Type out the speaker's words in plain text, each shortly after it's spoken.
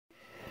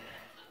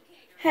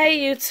Hey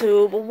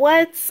YouTube,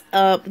 what's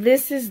up?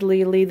 This is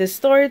Lily, the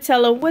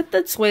storyteller with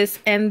the twist,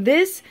 and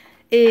this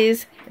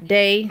is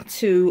day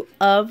 2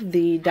 of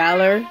the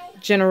Dollar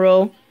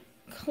General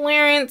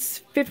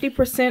clearance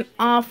 50%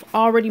 off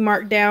already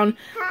marked down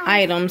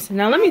items.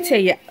 Now let me tell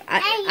you,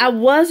 I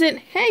wasn't,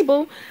 hey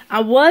boo,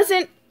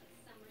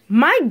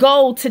 my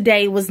goal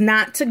today was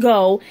not to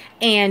go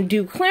and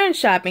do clearance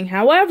shopping.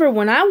 However,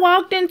 when I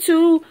walked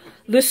into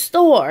the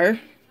store,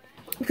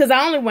 because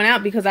I only went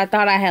out because I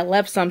thought I had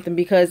left something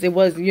because it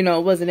was, it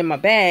wasn't in my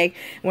bag.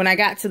 When I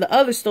got to the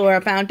other store, I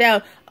found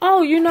out,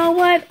 oh, you know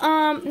what?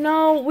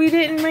 No, we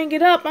didn't ring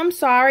it up. I'm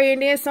sorry.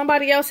 And then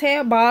somebody else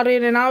had bought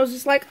it. And I was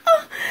just like,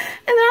 oh. And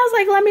then I was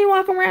like, let me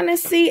walk around and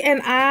see.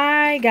 And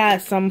I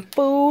got some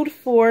food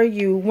for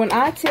you. When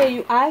I tell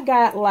you, I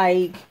got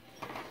like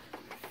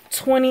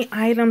 20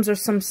 items or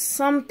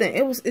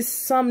something. It's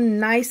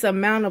some nice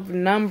amount of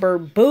number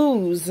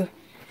booze.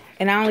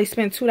 And I only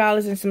spent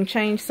 $2 and some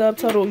change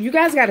subtotal. You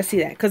guys got to see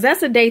that because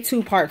that's a day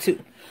 2 part 2.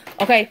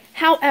 Okay.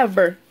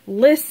 However,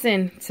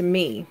 listen to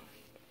me.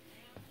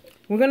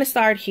 We're going to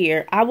start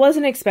here. I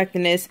wasn't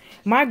expecting this.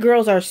 My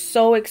girls are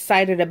so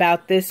excited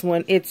about this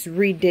one. It's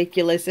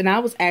ridiculous. And I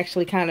was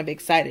actually kind of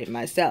excited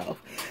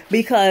myself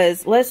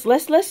because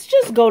let's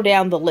just go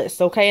down the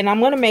list. Okay. And I'm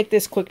going to make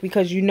this quick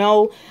because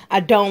I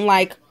don't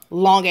like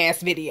long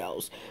ass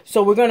videos.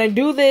 So we're going to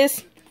do this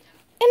in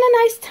a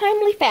nice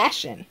timely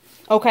fashion.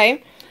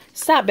 Okay.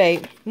 Stop,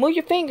 babe. Move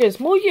your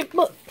fingers.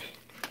 Look.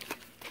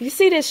 You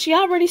see this? She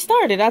already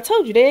started. I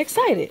told you they're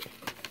excited.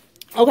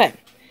 Okay.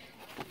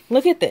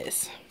 Look at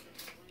this.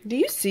 Do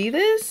you see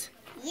this?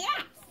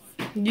 Yes.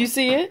 You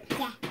see it?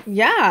 Yeah.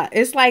 Yeah.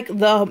 It's like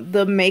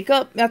the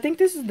makeup. I think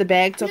this is the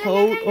bag to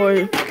hold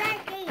or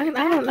I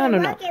don't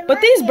know.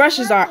 But these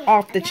brushes are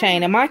off the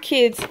chain and my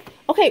kids.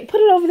 Okay, put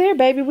it over there,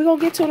 baby. We're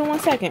gonna get to it in 1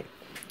 second.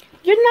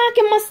 You're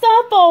knocking my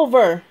stuff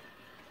over.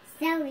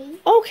 Sorry.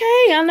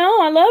 Okay, I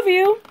know. I love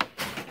you.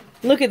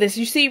 Look at this.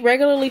 You see,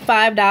 regularly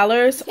 $5,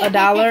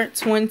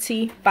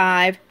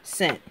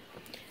 $1.25.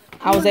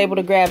 I was able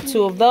to grab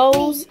 2 of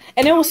those.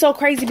 And it was so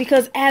crazy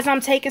because as I'm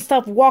taking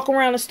stuff, walk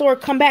around the store,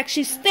 come back,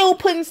 she's still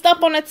putting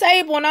stuff on the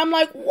table. And I'm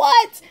like,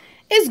 what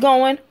is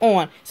going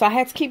on? So I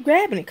had to keep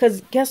grabbing it because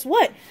guess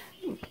what?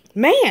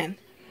 Man,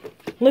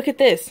 look at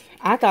this.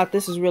 I thought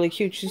this was really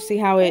cute. You see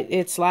how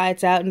it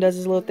slides out and does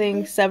this little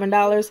thing?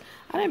 $7.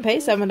 I didn't pay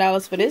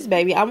 $7 for this,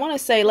 baby. I want to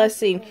say, let's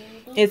see.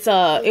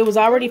 It was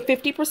already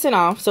 50%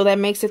 off, so that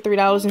makes it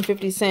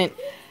 $3.50,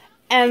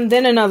 and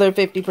then another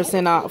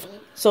 50% off,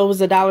 so it was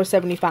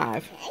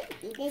 $1.75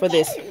 for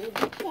this.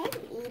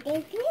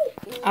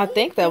 I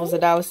think that was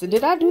 $1.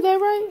 Did I do that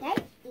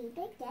right?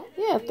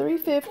 Yeah,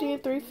 $3.50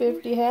 and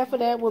 $3.50. Half of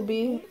that would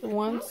be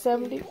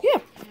 $1.70. Yeah,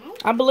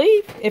 I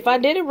believe. If I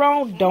did it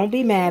wrong, don't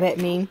be mad at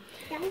me.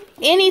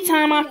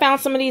 Anytime I found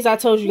some of these, I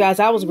told you guys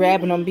I was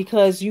grabbing them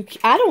because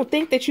I don't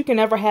think that you can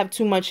ever have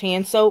too much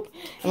hand soap.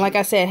 And like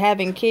I said,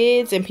 having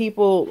kids and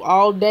people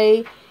all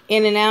day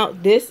in and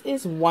out, this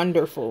is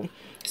wonderful.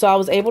 So I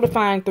was able to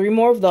find 3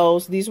 more of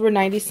those. These were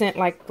 90 cents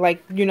like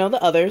the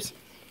others.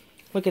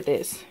 Look at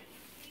this.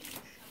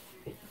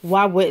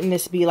 Why wouldn't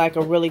this be like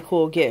a really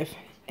cool gift?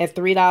 At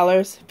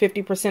 $3,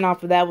 50%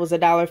 off of that was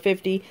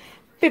 $1.50.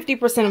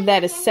 50% of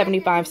that is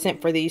 75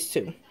 cents for these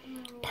 2.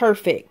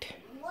 Perfect.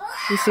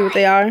 You see what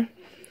they are?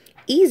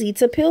 Easy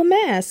to peel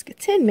mask.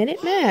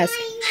 10-minute mask.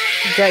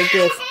 Great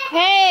gift.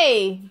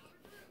 Hey!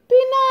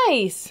 Be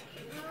nice.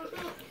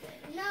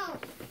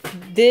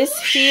 This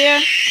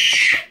here.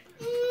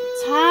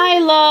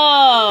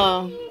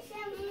 Tyler.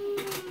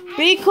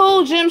 Be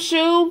cool, Jim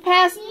Shoe.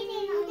 Pass.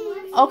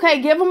 Okay,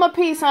 give him a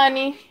piece,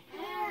 honey.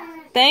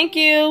 Thank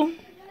you.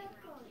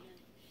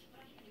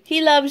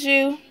 He loves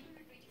you.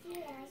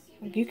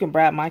 You can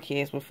bribe my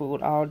kids with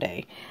food all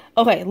day.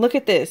 Okay, look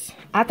at this.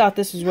 I thought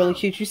this was really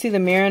cute. You see the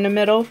mirror in the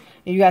middle?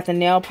 And you got the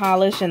nail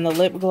polish and the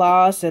lip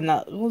gloss and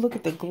look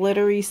at the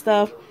glittery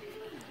stuff.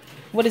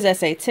 What does that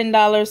say?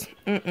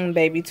 $10?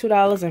 Baby.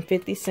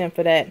 $2.50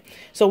 for that.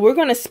 So we're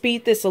going to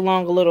speed this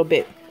along a little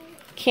bit.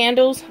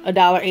 Candles,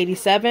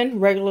 $1.87.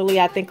 Regularly,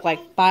 I think like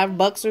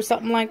 $5 or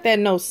something like that.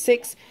 No,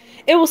 $6.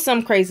 It was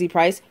some crazy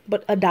price,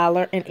 but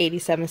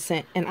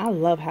 $1.87. And I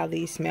love how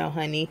these smell,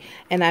 honey.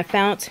 And I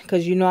found,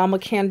 because I'm a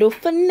candle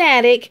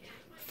fanatic,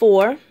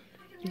 4.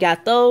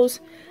 Got those.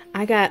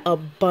 I got a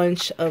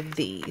bunch of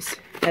these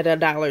at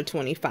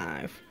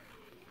 $1.25.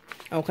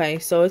 Okay,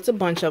 so it's a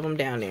bunch of them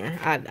down there.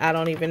 I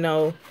don't even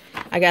know.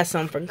 I got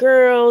some for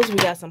girls. We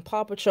got some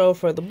Paw Patrol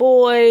for the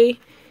boy.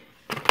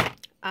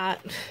 I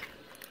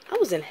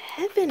was in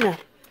heaven.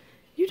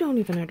 You don't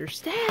even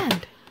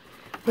understand.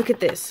 Look at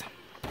this.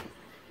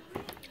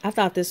 I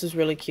thought this was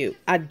really cute.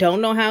 I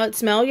don't know how it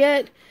smells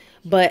yet,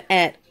 but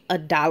at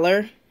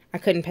 $1, I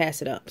couldn't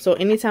pass it up. So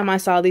anytime I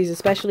saw these,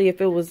 especially if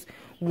it was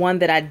one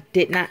that I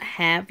did not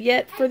have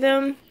yet for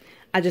them,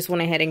 I just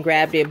went ahead and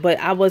grabbed it. But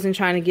I wasn't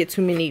trying to get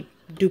too many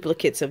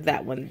duplicates of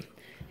that one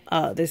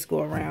this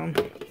go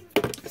around.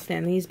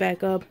 Stand these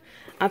back up.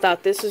 I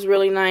thought this was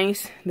really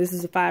nice. This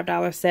is a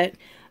 $5 set.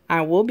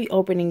 I will be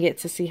opening it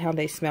to see how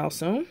they smell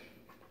soon.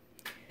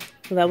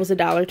 So that was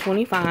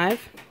 $1.25.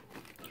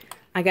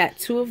 I got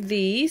 2 of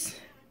these,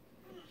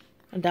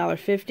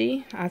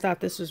 $1.50. I thought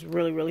this was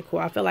really, really cool.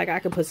 I feel like I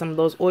could put some of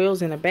those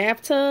oils in a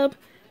bathtub,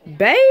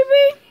 baby.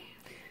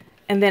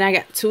 And then I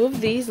got 2 of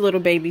these little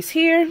babies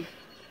here.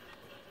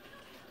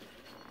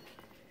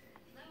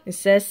 It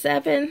says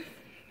 7,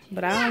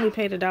 but I only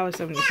paid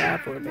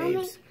 $1.75 for it,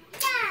 babes.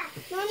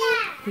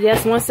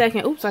 Yes, 1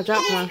 second. Oops, I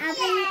dropped one.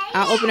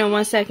 I'll open it in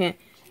 1 second.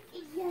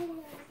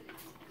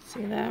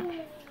 See that?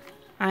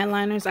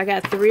 Eyeliners. I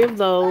got 3 of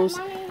those.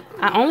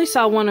 I only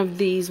saw 1 of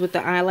these with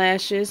the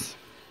eyelashes.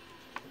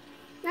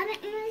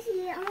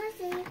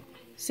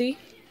 See?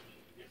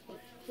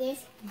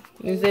 Yes.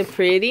 Is it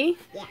pretty?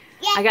 Yeah.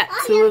 I got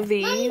 2 of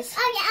these.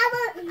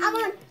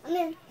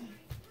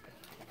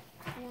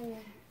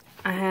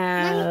 I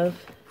have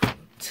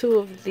 2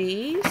 of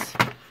these.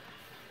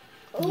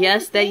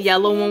 Yes, that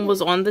yellow one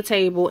was on the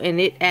table and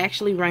it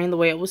actually rained the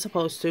way it was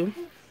supposed to.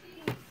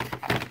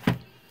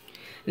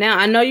 Now,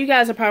 I know you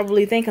guys are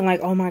probably thinking like,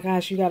 oh my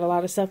gosh, you got a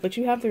lot of stuff. But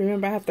you have to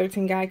remember I have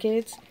 13 guy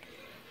kids.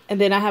 And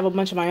then I have a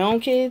bunch of my own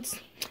kids.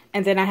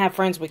 And then I have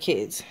friends with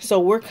kids. So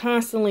we're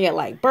constantly at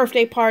like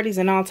birthday parties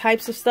and all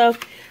types of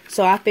stuff.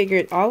 So I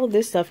figured all of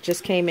this stuff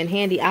just came in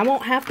handy. I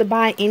won't have to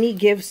buy any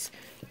gifts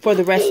for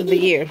the rest of the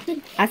year.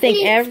 I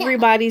think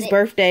everybody's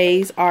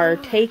birthdays are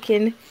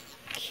taken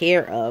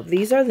care of.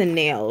 These are the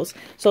nails.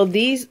 So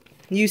these,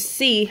 you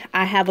see,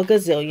 I have a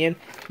gazillion,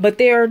 but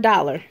they're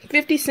 $1.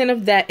 50 cents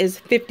of that is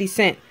 50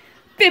 cents.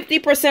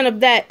 50% of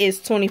that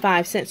is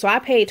 25 cents. So I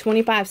paid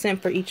 25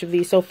 cents for each of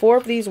these. So 4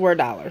 of these were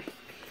 $1.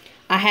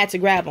 I had to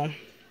grab them.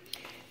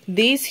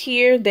 These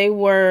here, they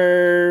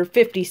were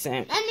 50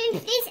 cents.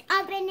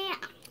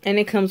 And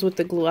it comes with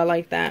the glue. I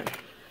like that.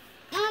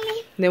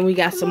 Then we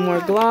got some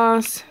more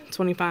gloss.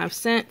 25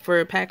 cents for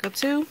a pack of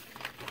 2.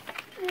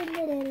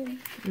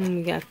 And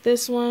we got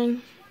this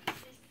one.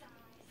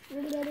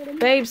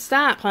 Babe,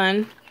 stop,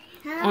 hun.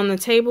 On the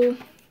table,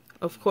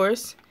 of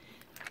course.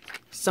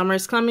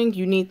 Summer's coming.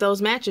 You need those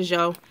matches,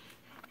 yo.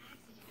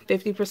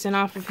 50%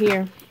 off of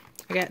here.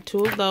 I got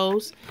 2 of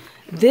those.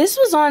 This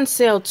was on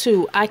sale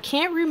too. I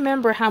can't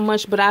remember how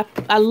much, but I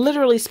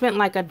literally spent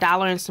like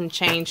 $1 and some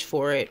change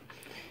for it.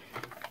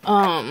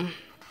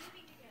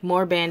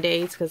 More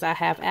Band-Aids because I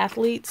have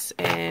athletes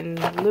and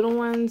little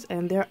ones,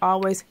 and they're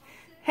always,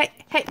 hey,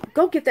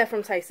 go get that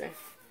from Tyson.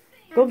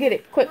 Go get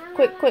it,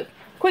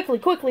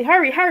 quickly,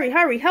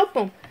 hurry, help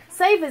him,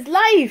 save his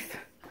life.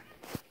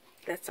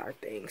 That's our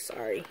thing.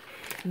 Sorry.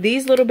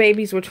 These little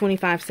babies were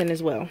 25 cents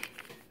as well.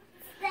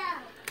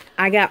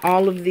 I got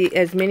all of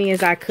as many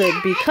as I could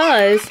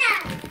because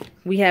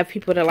we have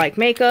people that like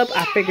makeup.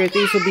 I figured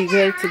these would be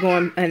good to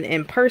go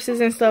in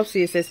purses and stuff.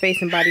 See, it says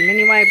Face and Body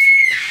Mini Wipes.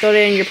 Throw that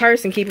in your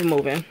purse and keep it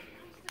moving.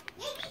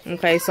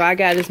 Okay, so I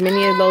got as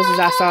many of those as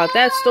I saw at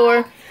that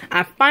store.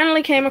 I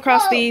finally came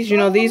across these. You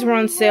know, these were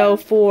on sale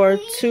for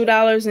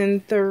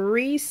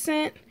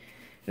 $2.03.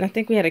 And I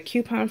think we had a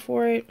coupon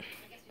for it.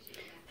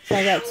 So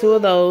I got 2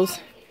 of those.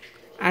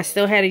 I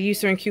still had a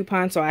Eucerin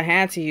coupon, so I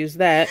had to use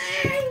that.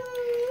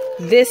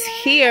 This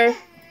here,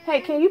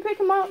 hey, can you pick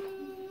them up?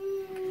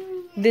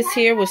 This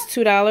here was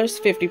 $2,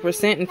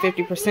 50% and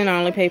 50%. I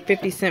only paid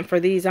 50 cents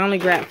for these. I only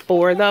grabbed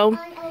 4 though.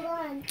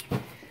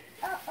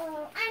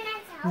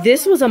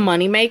 This was a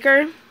money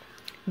maker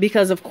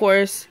because, of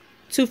course,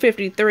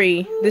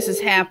 $2.53. This is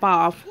half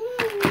off.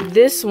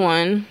 This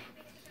one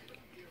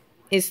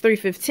is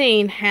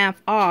 $3.15, half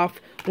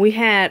off. We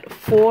had a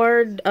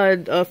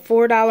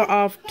 $4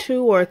 off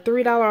 2 or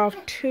 $3 off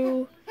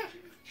 2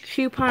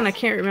 coupon. I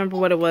can't remember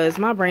what it was.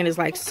 My brain is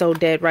like so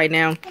dead right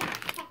now.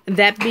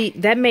 That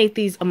made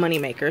these a money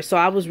maker. So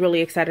I was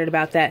really excited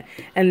about that.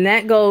 And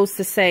that goes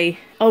to say,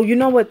 oh, you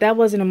know what? That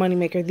wasn't a money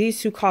maker. These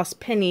 2 cost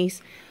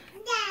pennies.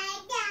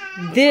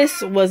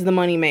 This was the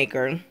money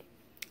maker.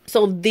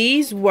 So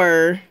these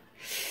were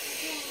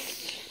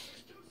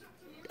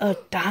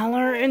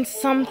 $1 and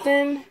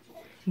something,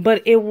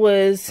 but it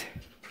was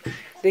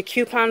the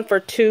coupon for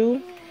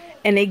 2,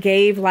 and it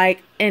gave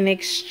like an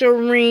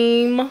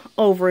extreme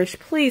overage.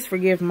 Please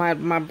forgive my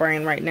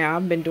brain right now.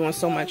 I've been doing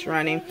so much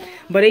running,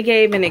 but it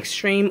gave an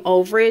extreme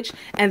overage,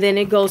 and then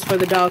it goes for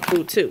the dog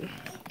food too.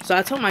 So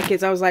I told my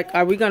kids, I was like,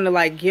 are we going to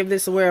like give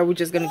this away, or are we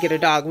just going to get a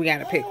dog? We got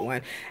to pick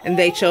one. And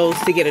they chose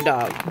to get a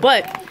dog.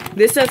 But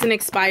this doesn't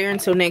expire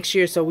until next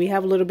year, so we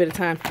have a little bit of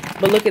time.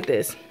 But look at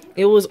this.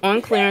 It was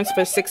on clearance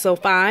for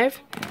 $6.05.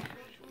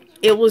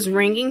 It was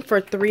ringing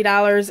for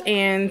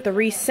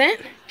 $3.03.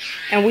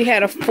 And we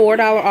had a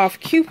 $4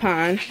 off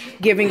coupon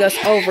giving us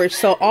overage.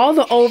 So all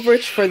the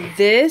overage for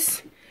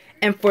this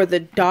and for the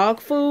dog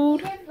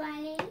food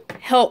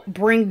helped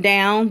bring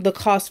down the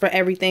cost for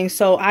everything.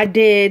 So I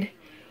did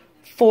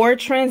 4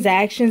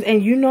 transactions,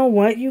 and you know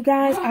what, you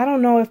guys, I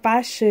don't know if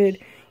I should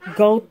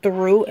go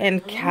through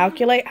and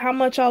calculate how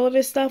much all of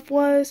this stuff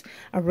was.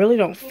 I really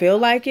don't feel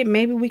like it.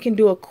 Maybe we can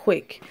do a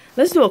quick.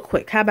 Let's do a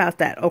quick. How about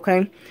that?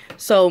 Okay,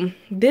 so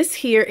this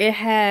here, it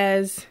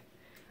has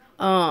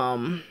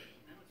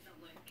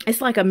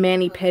it's like a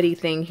mani-pedi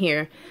thing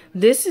here.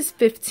 This is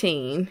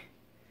 15,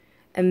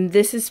 And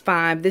this is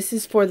 $5. This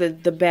is for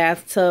the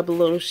bathtub,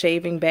 little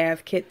shaving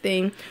bath kit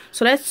thing.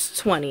 So that's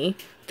 $20,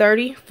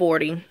 $30,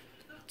 $40.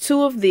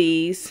 2 of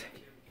these,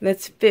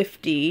 that's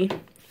 $50.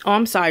 Oh,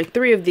 I'm sorry,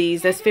 3 of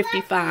these, that's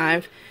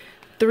 $55.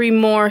 3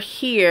 more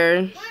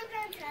here,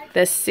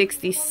 that's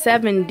 $60,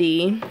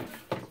 $70.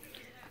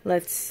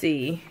 Let's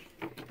see.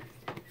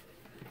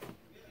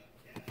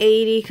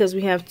 $80, because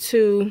we have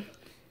 2.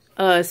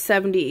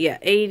 $70, yeah,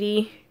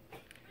 $80.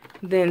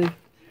 Then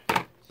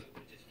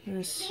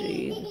let's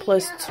see,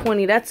 plus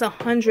 $20. That's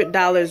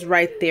 $100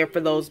 right there for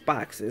those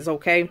boxes,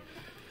 okay?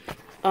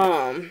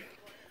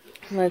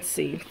 Let's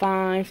see,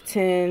 5,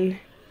 10,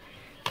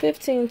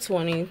 15,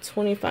 20,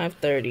 25,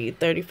 30,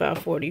 35,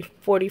 40,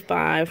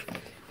 45,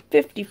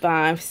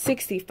 55,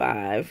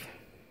 65,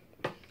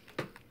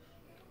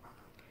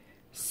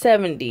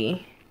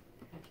 70,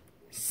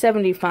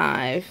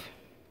 75.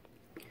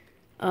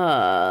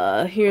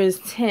 Here's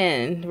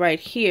 10 right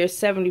here,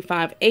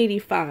 75,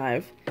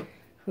 85.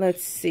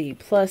 Let's see,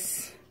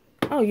 plus,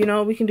 oh, you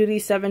know, we can do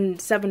these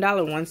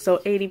 $7 ones,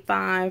 so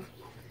 85.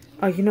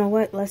 Oh, you know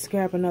what? Let's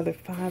grab another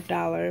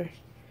 $5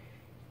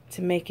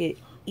 to make it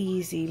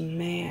easy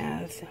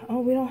math. Oh,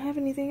 we don't have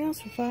anything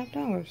else for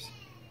 $5.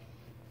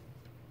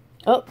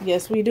 Oh,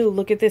 yes, we do.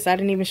 Look at this. I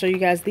didn't even show you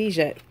guys these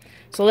yet.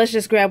 So let's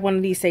just grab one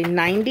of these, say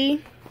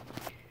 90.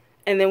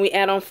 And then we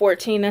add on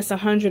 14. That's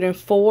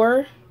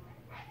 104.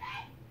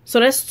 So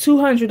that's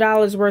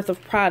 $200 worth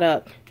of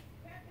product.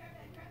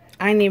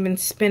 I didn't even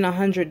spend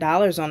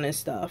 $100 on this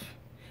stuff.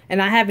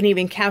 And I haven't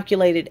even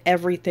calculated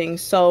everything.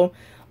 So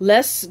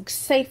let's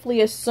safely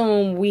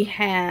assume we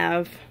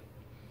have...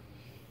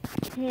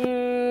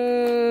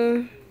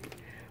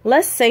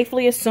 let's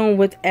safely assume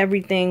with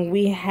everything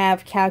we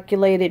have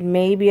calculated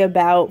maybe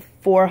about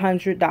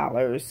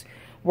 $400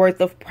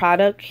 worth of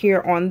product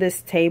here on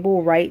this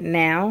table right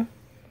now.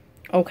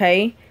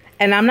 Okay?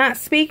 And I'm not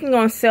speaking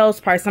on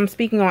sales price. I'm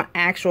speaking on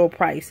actual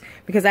price.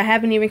 Because I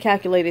haven't even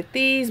calculated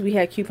these. We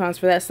had coupons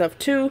for that stuff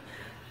too.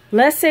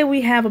 Let's say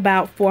we have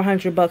about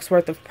 $400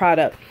 worth of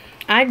product.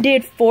 I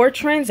did 4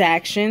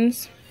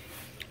 transactions.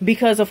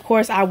 Because of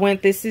course I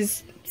went, this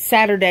is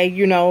Saturday,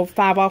 you know,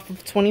 5 off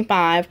of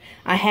 25.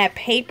 I had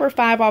paper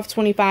 5 off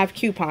 25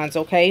 coupons,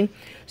 okay?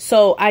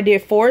 So I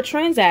did 4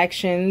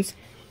 transactions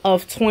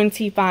of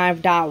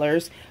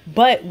 $25.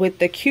 But with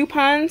the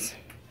coupons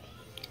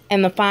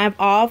and the 5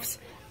 offs,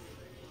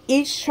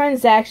 each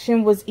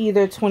transaction was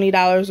either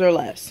 $20 or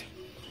less.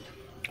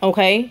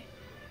 Okay?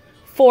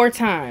 4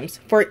 times.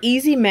 For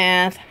easy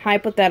math,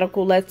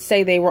 hypothetical, let's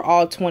say they were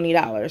all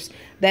 $20.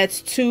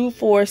 That's 2,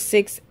 4,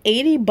 6,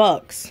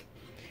 $80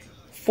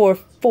 for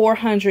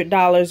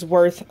 $400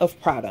 worth of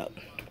product.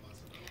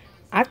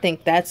 I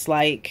think that's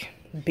like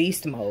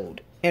beast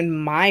mode, in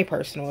my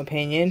personal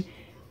opinion.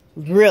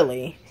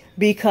 Really.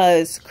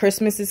 Because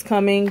Christmas is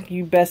coming.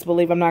 You best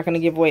believe I'm not going to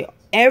give away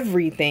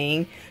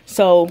everything.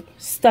 So,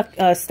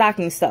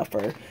 stocking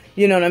stuffer.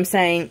 You know what I'm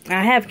saying?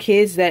 I have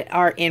kids that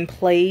are in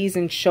plays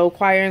and show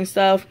choir and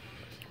stuff.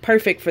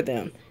 Perfect for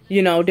them.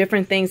 You know,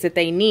 different things that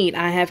they need.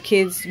 I have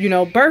kids, you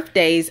know,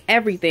 birthdays,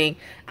 everything.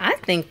 I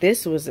think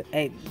this was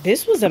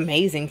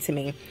amazing to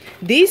me.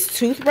 These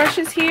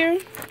toothbrushes here,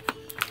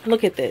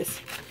 look at this.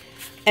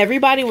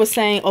 Everybody was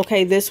saying,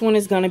 okay, this one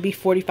is going to be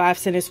 45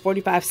 cents. It's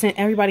 45 cents.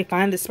 Everybody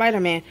find the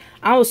Spider-Man.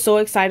 I was so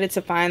excited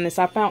to find this.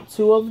 I found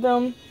 2 of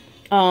them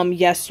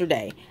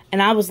yesterday.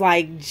 And I was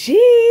like,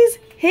 geez,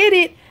 hit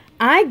it.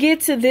 I get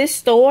to this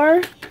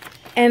store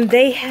and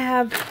they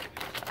have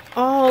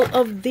all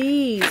of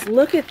these.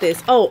 Look at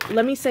this. Oh,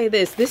 let me say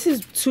this. This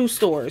is 2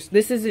 stores.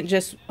 This isn't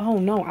just, oh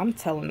no, I'm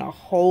telling a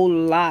whole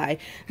lie.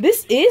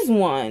 This is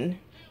one.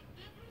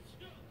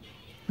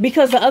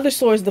 Because the other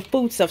store is the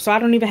food stuff. So I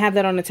don't even have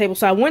that on the table.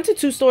 So I went to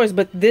 2 stores,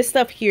 but this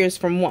stuff here is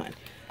from 1.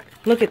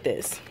 Look at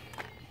this.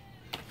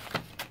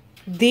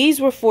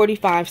 These were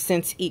 45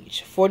 cents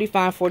each.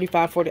 45,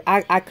 45, 40.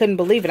 I couldn't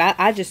believe it.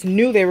 I just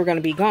knew they were going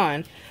to be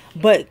gone.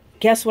 But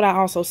guess what I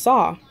also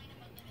saw?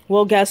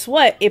 Well, guess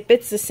what? If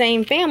it's the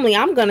same family,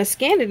 I'm going to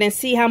scan it and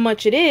see how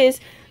much it is.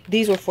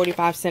 These were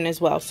 45 cents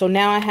as well. So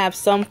now I have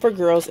some for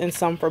girls and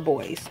some for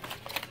boys.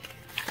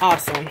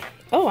 Awesome.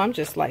 Oh, I'm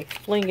just like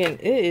flinging.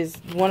 It is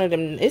one of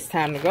them. It's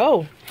time to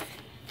go.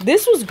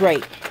 This was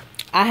great.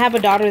 I have a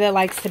daughter that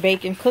likes to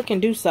bake and cook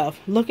and do stuff.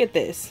 Look at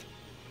this.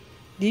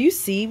 Do you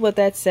see what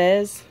that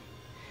says?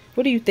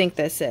 What do you think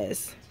that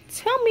says?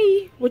 Tell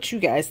me what you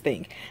guys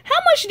think. How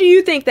much do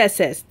you think that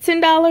says?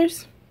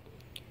 $10?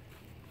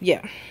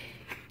 Yeah.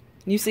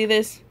 You see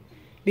this?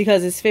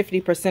 Because it's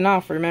 50%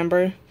 off,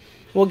 remember?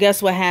 Well,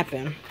 guess what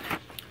happened?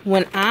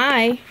 When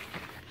I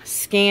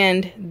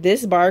scanned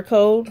this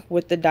barcode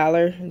with the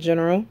Dollar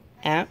General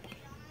app,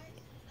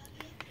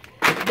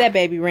 that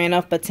baby ran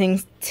up a 10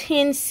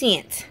 cent. 10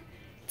 cent!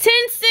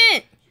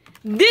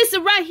 This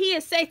right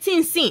here say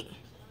 10 cent.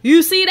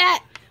 You see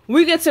that?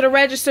 We get to the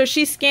register,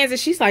 she scans it,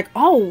 she's like,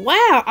 oh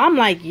wow. I'm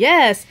like,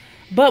 yes.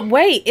 But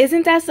wait,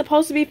 isn't that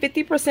supposed to be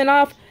 50%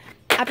 off?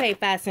 I paid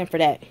 5 cents for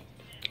that.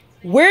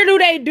 Where do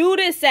they do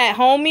this at,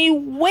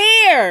 homie?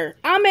 Where?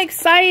 I'm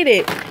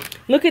excited.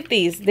 Look at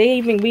these.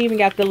 We even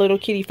got the little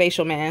kitty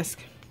facial mask.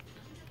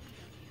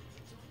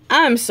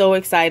 I'm so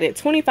excited.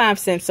 25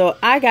 cents. So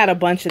I got a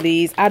bunch of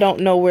these. I don't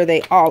know where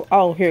they all.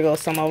 Oh, here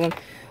goes some of them.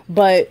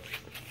 But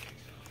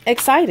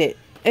excited.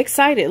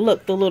 Excited.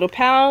 Look, the little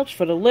pouch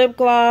for the lip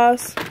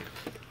gloss.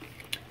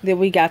 Then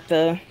we got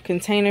the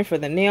container for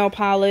the nail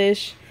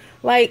polish.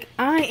 Like,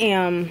 I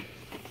am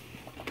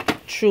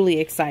truly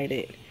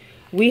excited.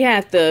 We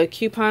have the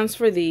coupons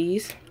for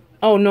these.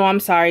 Oh, no, I'm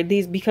sorry.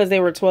 These, because they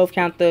were 12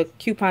 count, the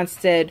coupon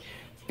said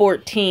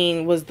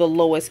 14 was the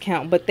lowest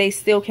count. But they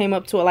still came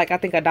up to, like, I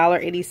think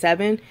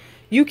 $1.87.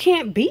 You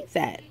can't beat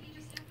that.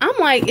 I'm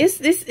like,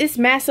 it's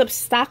massive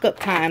stock up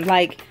time.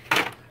 Like,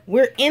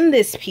 we're in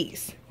this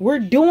piece. We're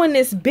doing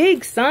this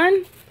big,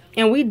 son.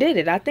 And we did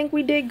it. I think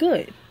we did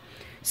good.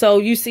 So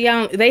you see,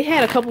 they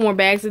had a couple more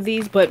bags of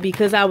these, but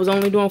because I was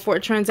only doing 4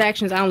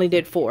 transactions, I only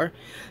did 4.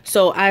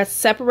 So I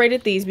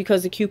separated these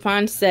because the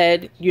coupon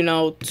said, you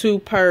know, 2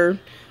 per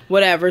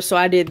whatever. So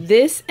I did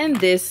this and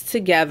this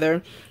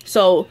together.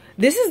 So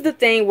this is the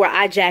thing where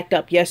I jacked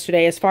up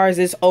yesterday as far as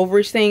this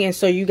overage thing. And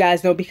so you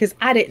guys know, because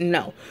I didn't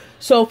know.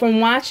 So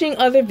from watching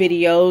other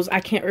videos, I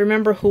can't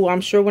remember who.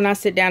 I'm sure when I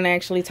sit down and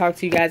actually talk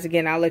to you guys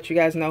again, I'll let you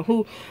guys know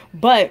who.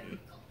 But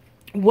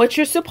what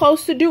you're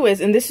supposed to do is,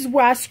 and this is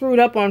where I screwed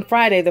up on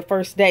Friday, the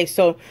first day.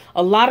 So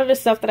a lot of the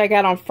stuff that I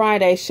got on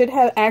Friday should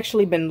have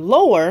actually been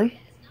lower.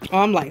 Oh,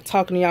 I'm like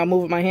talking to y'all,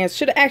 moving my hands.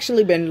 Should have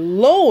actually been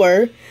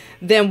lower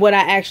than what I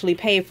actually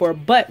paid for.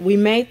 But we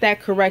made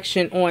that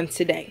correction on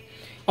today.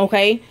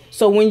 Okay,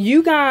 so when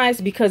you guys,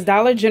 because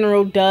Dollar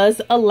General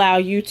does allow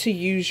you to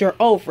use your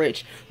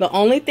overage, the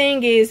only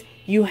thing is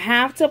you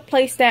have to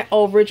place that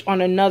overage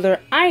on another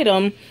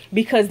item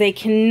because they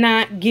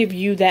cannot give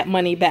you that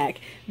money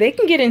back. They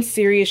can get in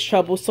serious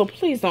trouble, so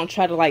please don't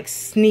try to like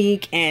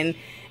sneak and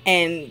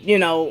you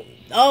know,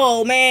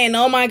 oh man,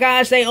 oh my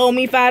gosh, they owe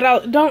me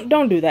 $5.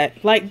 Don't do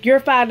that. Like, your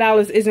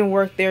 $5 isn't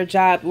worth their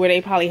job where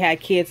they probably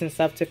had kids and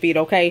stuff to feed,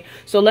 okay?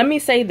 So let me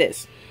say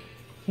this.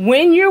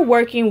 When you're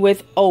working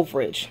with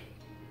overage,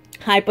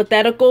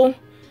 hypothetical,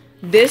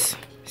 this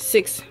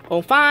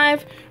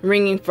 605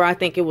 ringing for, I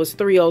think it was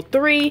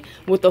 303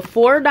 with a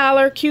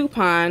 $4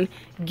 coupon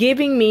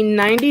giving me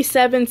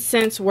 97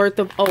 cents worth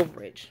of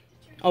overage.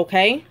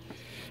 Okay,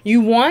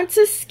 you want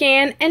to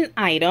scan an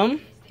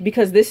item,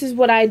 because this is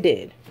what I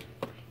did,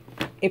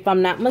 if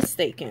I'm not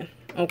mistaken.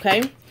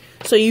 Okay,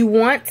 so you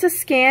want to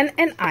scan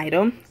an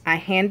item. I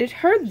handed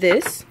her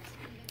this.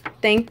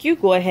 Thank you.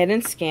 Go ahead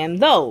and scan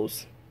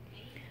those.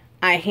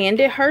 I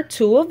handed her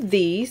 2 of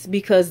these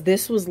because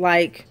this was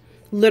like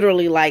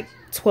literally like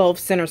 12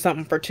 cents or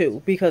something for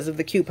 2 because of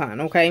the coupon.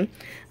 Okay,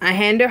 I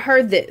handed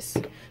her this.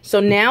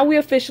 So now we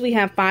officially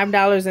have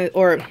 $5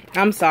 or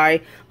I'm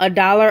sorry,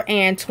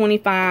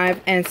 $1.25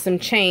 and some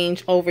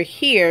change over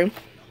here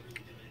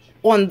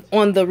on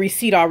the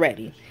receipt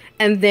already.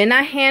 And then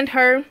I hand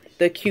her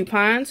the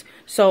coupons.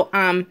 So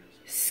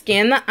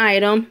scan the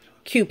item,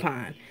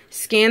 coupon,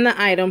 scan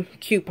the item,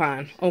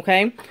 coupon.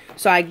 Okay,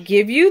 so I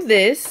give you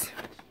this.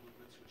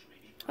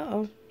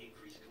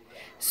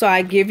 So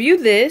I give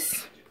you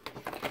this.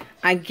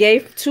 I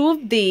gave 2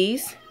 of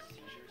these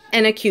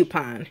and a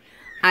coupon.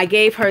 I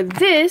gave her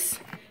this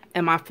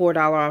and my $4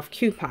 off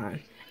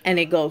coupon, and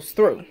it goes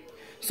through.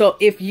 So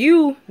if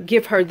you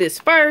give her this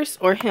first,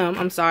 or him,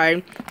 I'm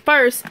sorry,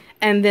 first,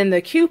 and then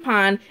the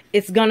coupon,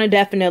 it's gonna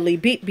definitely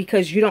beat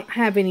because you don't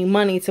have any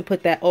money to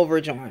put that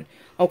overage on.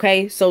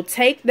 Okay, so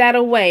take that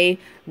away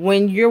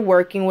when you're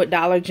working with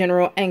Dollar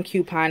General and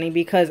couponing,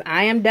 because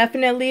I am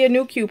definitely a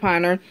new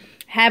couponer.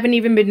 Haven't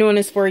even been doing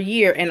this for a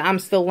year, and I'm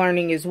still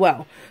learning as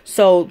well.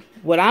 So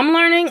what I'm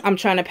learning, I'm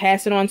trying to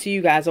pass it on to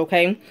you guys,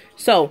 okay?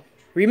 So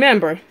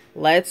remember,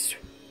 what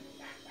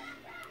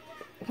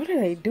are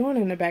they doing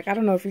in the back? I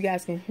don't know if you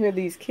guys can hear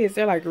these kids.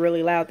 They're like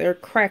really loud. They're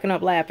cracking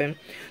up laughing.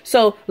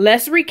 So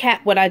let's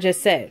recap what I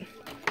just said.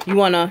 You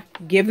want to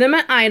give them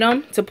an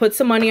item to put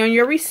some money on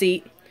your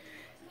receipt.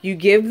 You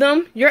give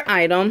them your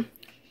item,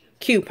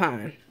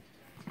 coupon.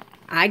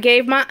 I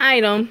gave my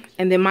item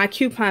and then my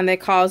coupon that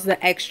caused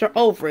the extra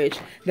overage.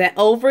 That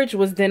overage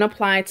was then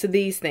applied to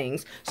these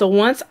things. So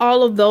once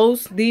all of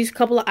these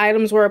couple of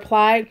items were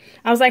applied,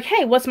 I was like,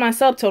 hey, what's my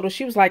subtotal?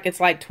 She was like,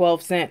 it's like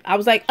 12 cents. I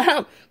was like,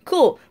 oh,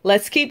 cool.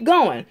 Let's keep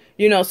going.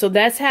 You know, so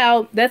that's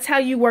how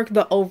you work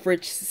the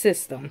overage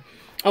system.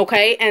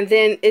 Okay. And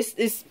then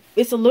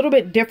it's a little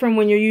bit different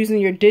when you're using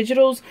your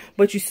digitals,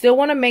 but you still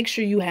want to make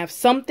sure you have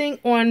something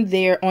on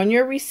there on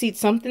your receipt,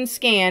 something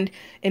scanned,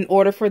 in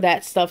order for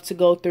that stuff to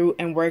go through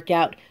and work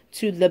out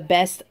to the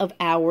best of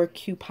our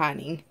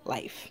couponing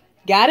life.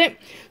 Got it?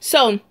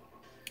 So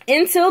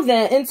until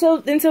then,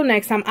 until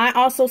next time, I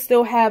also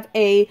still have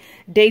a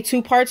day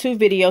 2 part 2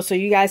 video, so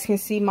you guys can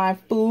see my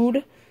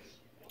food.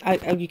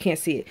 You can't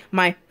see it.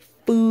 My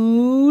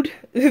food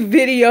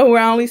video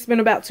where I only spent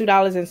about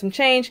 $2 and some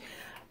change.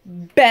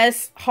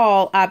 Best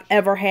haul I've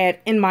ever had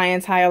in my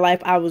entire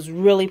life. I was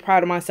really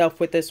proud of myself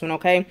with this one,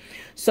 okay?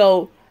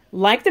 So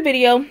like the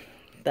video,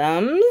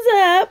 thumbs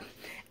up,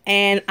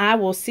 and I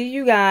will see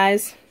you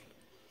guys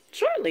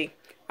shortly.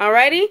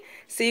 Alrighty,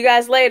 see you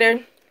guys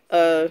later.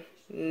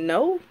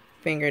 no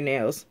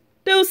fingernails.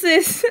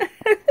 Deuces.